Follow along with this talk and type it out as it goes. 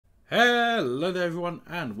Hello there everyone,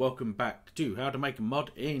 and welcome back to how to make a mod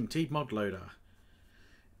in Tmodloader.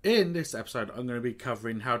 In this episode I'm going to be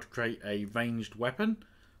covering how to create a ranged weapon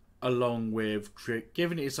along with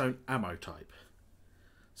giving it its own ammo type.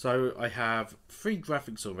 So I have three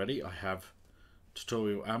graphics already. I have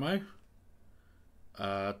tutorial ammo,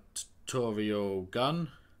 tutorial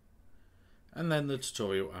gun, and then the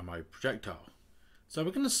tutorial ammo projectile. So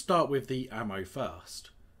we're going to start with the ammo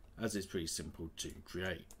first, as it's pretty simple to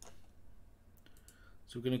create.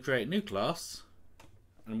 So we're going to create a new class,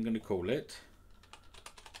 and I'm going to call it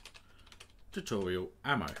Tutorial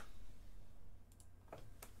Ammo. I'm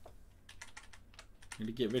going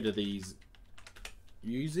to get rid of these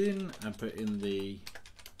using and put in the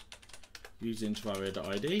using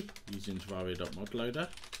Terraria.id, using Terraria.modloader,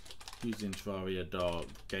 using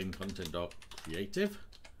Terraria.gamecontent.creative,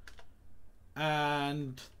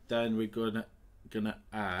 and then we're gonna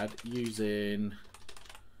add using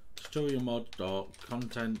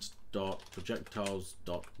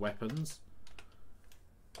tutorialmod.content.projectiles.weapons,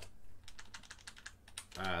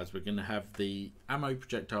 as we're going to have the ammo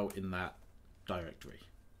projectile in that directory.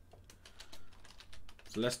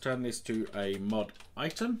 So let's turn this to a mod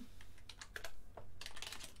item.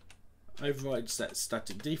 Override set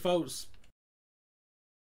static defaults.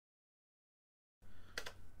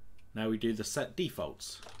 Now we do the set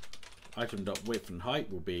defaults. Item.width and height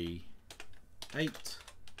will be 8.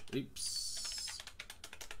 Oops.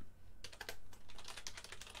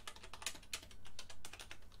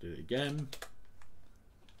 Do it again.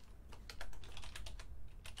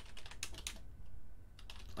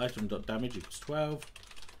 Item.damage equals 12.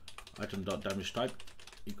 Item.damage type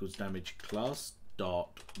equals damage class dot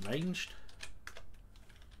ranged.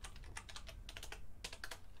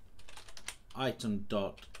 Item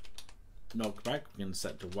dot knockback we can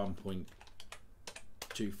set to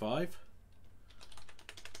 1.25.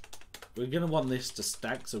 We're going to want this to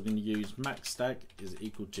stack, so we're going to use max stack is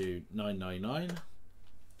equal to 999.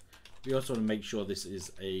 We also want to make sure this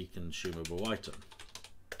is a consumable item,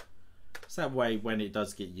 so that way when it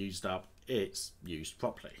does get used up, it's used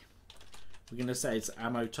properly. We're going to set its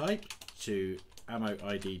ammo type to ammo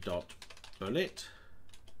id dot bullet.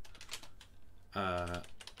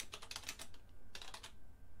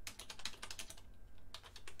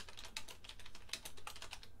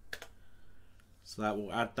 So that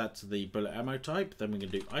will add that to the bullet ammo type. Then we're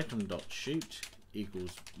going to do item.shoot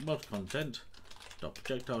equals mod content dot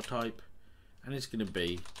projectile type, and it's going to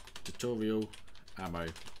be tutorial ammo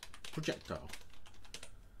projectile.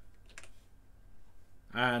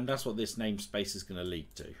 And that's what this namespace is going to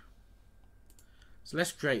lead to. So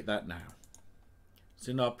let's create that now.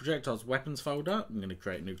 So in our projectiles weapons folder, I'm going to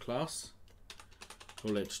create a new class.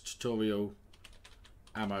 Call it tutorial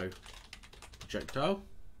ammo projectile.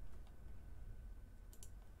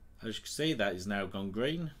 As you can see, that is now gone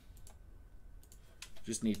green.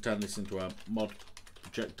 Just need to turn this into a mod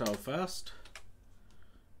projectile first,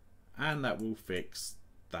 and that will fix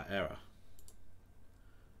that error.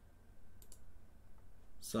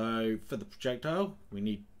 So for the projectile, we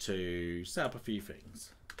need to set up a few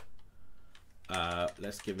things.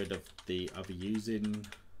 Let's get rid of the other using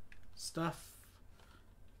stuff.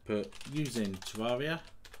 Put using Terraria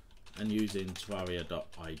and using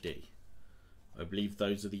Terraria.id. I believe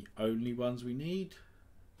those are the only ones we need.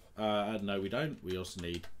 No, we don't. We also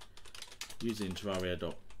need using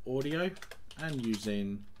Terraria.audio and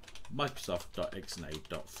using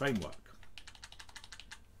Microsoft.xna.framework.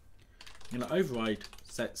 I'm going to override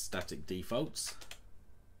set static defaults.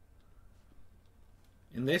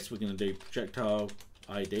 In this, we're going to do projectile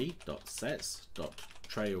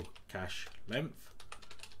id.sets.trail cache length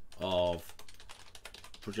of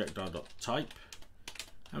projectile.type.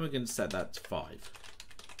 And we're going to set that to 5.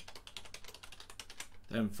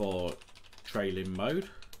 Then for trailing mode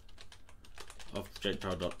of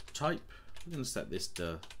projectile.type, we're going to set this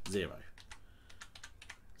to 0.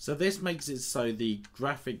 So this makes it so the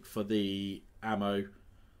graphic for the ammo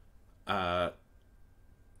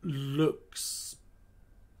looks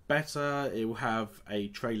better. It will have a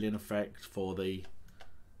trailing effect for the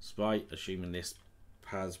sprite, assuming this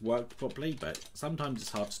has worked properly, but sometimes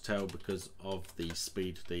it's hard to tell because of the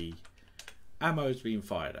speed the ammo is being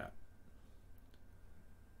fired at.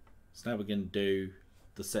 So now we're going to do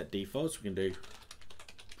the set defaults. We can do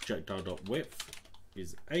projectile.width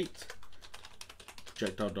is 8,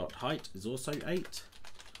 projectile.height is also 8,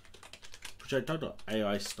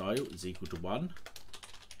 projectile.ai style is equal to 1,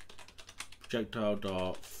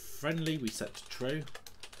 projectile.friendly we set to true,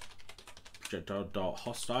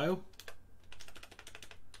 projectile.hostile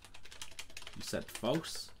we set to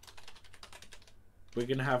false. We're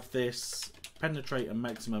going to have this penetrate a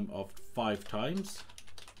maximum of 5 times.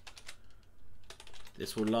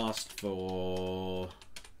 This will last for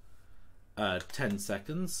 10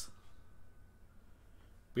 seconds.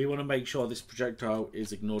 We want to make sure this projectile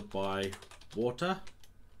is ignored by water,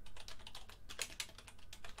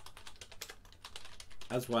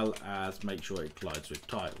 as well as make sure it collides with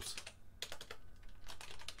tiles.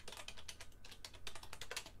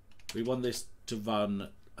 We want this to run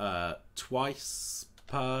twice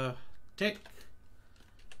per tick.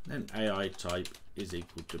 Then AI type is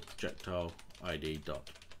equal to projectile ID dot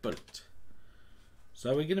bullet.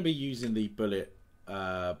 So we're going to be using the bullet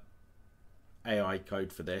AI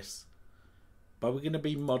code for this, but we're going to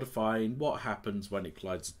be modifying what happens when it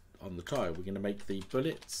collides on the tile. We're going to make the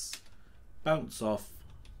bullets bounce off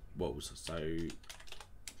walls. So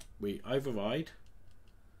we override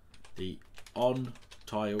the on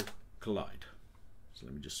tile collide. So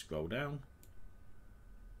let me just scroll down,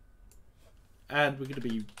 and we're going to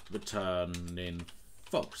be returning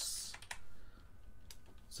false.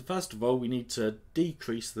 So first of all, we need to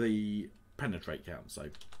decrease the penetrate count. So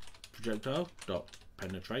projectile dot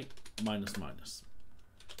penetrate minus minus.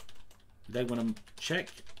 We then want to check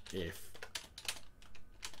if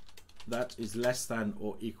that is less than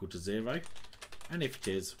or equal to 0, and if it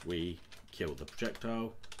is, we kill the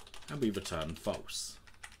projectile and we return false.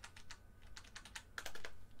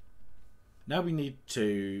 Now we need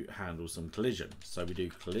to handle some collision. So we do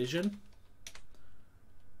collision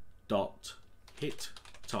dot hit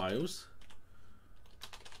tiles,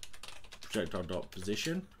 projectile dot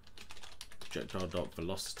position, projectile dot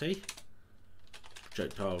velocity,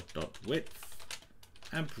 projectile dot width,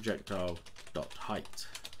 and projectile dot height.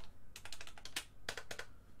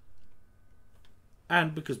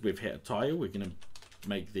 And because we've hit a tile, we're going to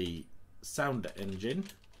make the sound engine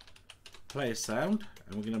play a sound,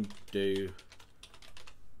 and we're going to do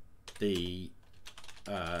the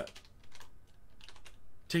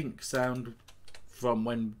tink sound from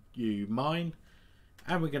when you mine,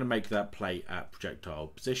 and we're going to make that play at projectile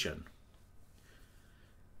position.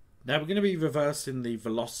 Now we're going to be reversing the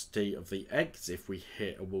velocity of the X if we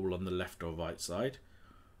hit a wall on the left or right side,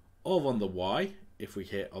 or on the Y if we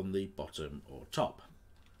hit on the bottom or top.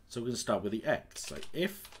 So we're going to start with the X. So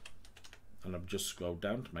if, and I've just scrolled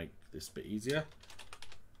down to make this a bit easier,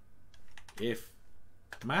 if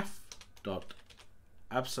math dot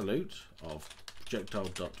absolute of projectile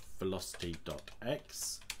dot velocity dot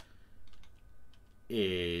x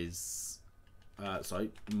is x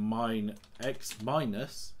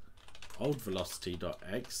minus old velocity dot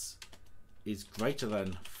x is greater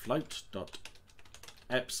than float dot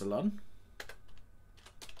epsilon,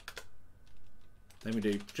 then we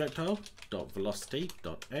do projectile dot velocity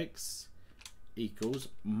dot x equals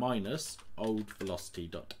minus old velocity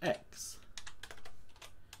dot x.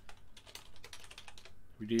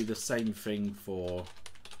 We do the same thing for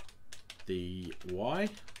the y.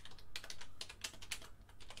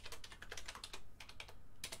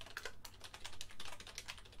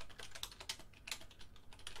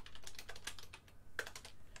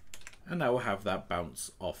 And now we'll have that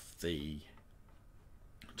bounce off the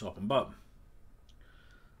top and bottom.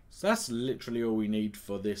 So that's literally all we need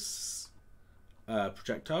for this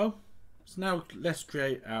projectile. So now let's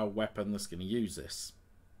create our weapon that's going to use this.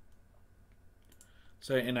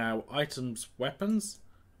 So in our items weapons,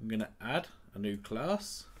 I'm going to add a new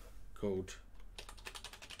class called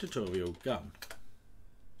tutorial gun.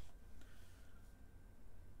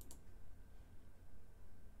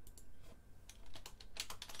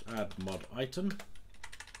 Add mod item,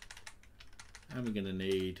 and we're going to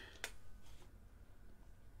need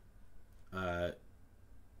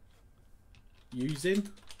using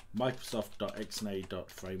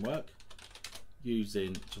Microsoft.xna.framework,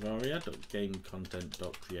 using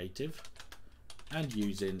Terraria.gamecontent.creative, and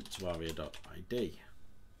using Terraria.id.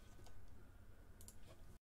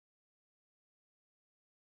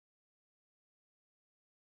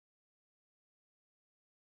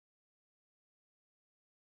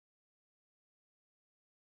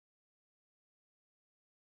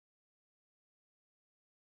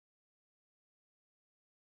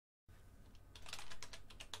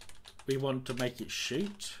 We want to make it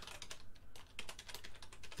shoot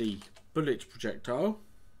the bullet projectile.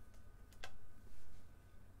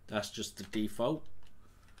 That's just the default.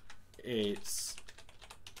 Its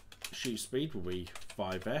shoot speed will be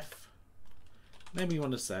 5F. Then we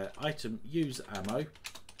want to set item use ammo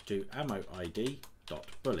to ammo ID dot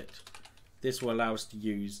bullet. This will allow us to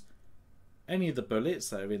use any of the bullets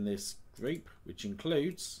that are in this group, which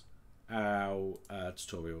includes our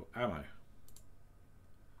tutorial ammo.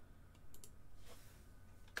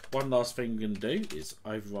 one last thing we're going to do is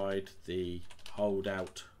override the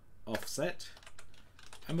holdout offset,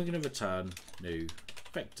 and we're going to return new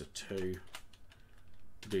vector 2,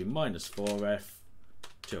 do -4f,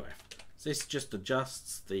 2f. So this just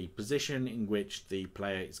adjusts the position in which the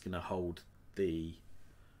player is going to hold the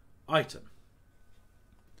item.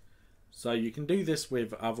 So you can do this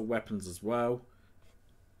with other weapons as well.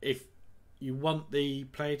 If you want the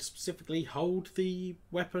player to specifically hold the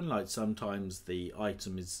weapon, like sometimes the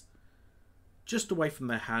item is just away from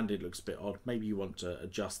their hand, it looks a bit odd, maybe you want to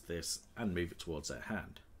adjust this and move it towards their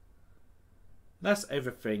hand. That's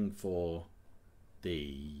everything for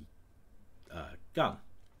the gun.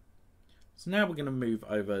 So now we're going to move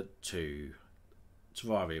over to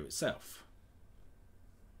Terraria itself.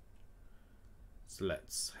 So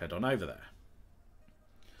let's head on over there.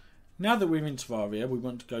 Now that we're in Terraria, we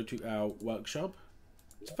want to go to our workshop,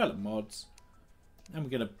 develop mods, and we're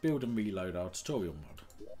going to build and reload our tutorial mod.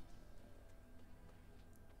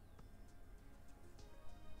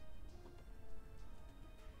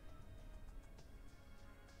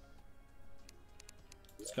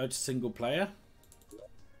 Let's go to single player,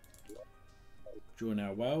 join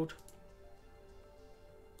our world.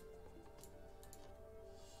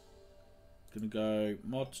 Gonna go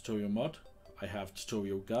mod, tutorial mod. I have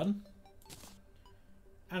tutorial gun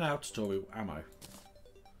and our tutorial ammo.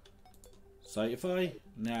 So if I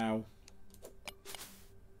now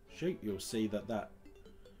shoot, you'll see that that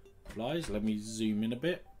flies. Let me zoom in a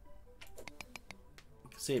bit. You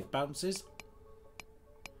can see it bounces.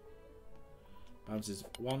 Bounces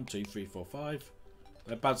 1, 2, 3, 4, 5.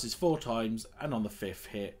 It bounces 4 times, and on the 5th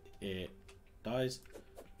hit it dies.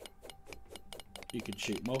 You can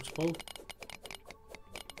shoot multiple.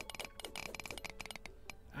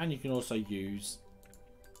 And you can also use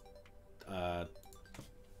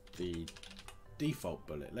the default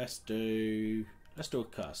bullet. Let's do a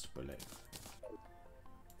cursed bullet.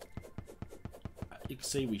 You can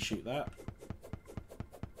see we shoot that.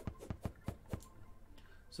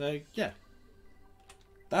 So yeah,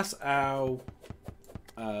 that's our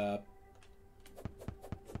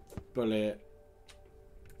bullet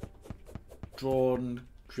drawn,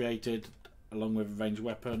 created along with a ranged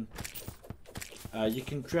weapon. You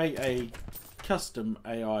can create a custom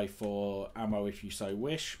AI for ammo if you so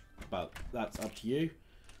wish, but that's up to you.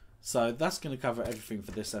 So that's going to cover everything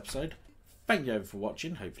for this episode. Thank you for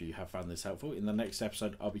watching. Hopefully you have found this helpful. In the next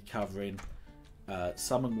episode I'll be covering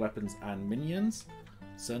summon weapons and minions.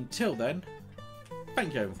 So until then,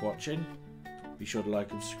 thank you for watching. Be sure to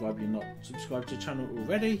like and subscribe if you're not subscribed to the channel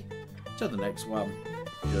already. Till the next one,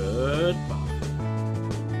 goodbye.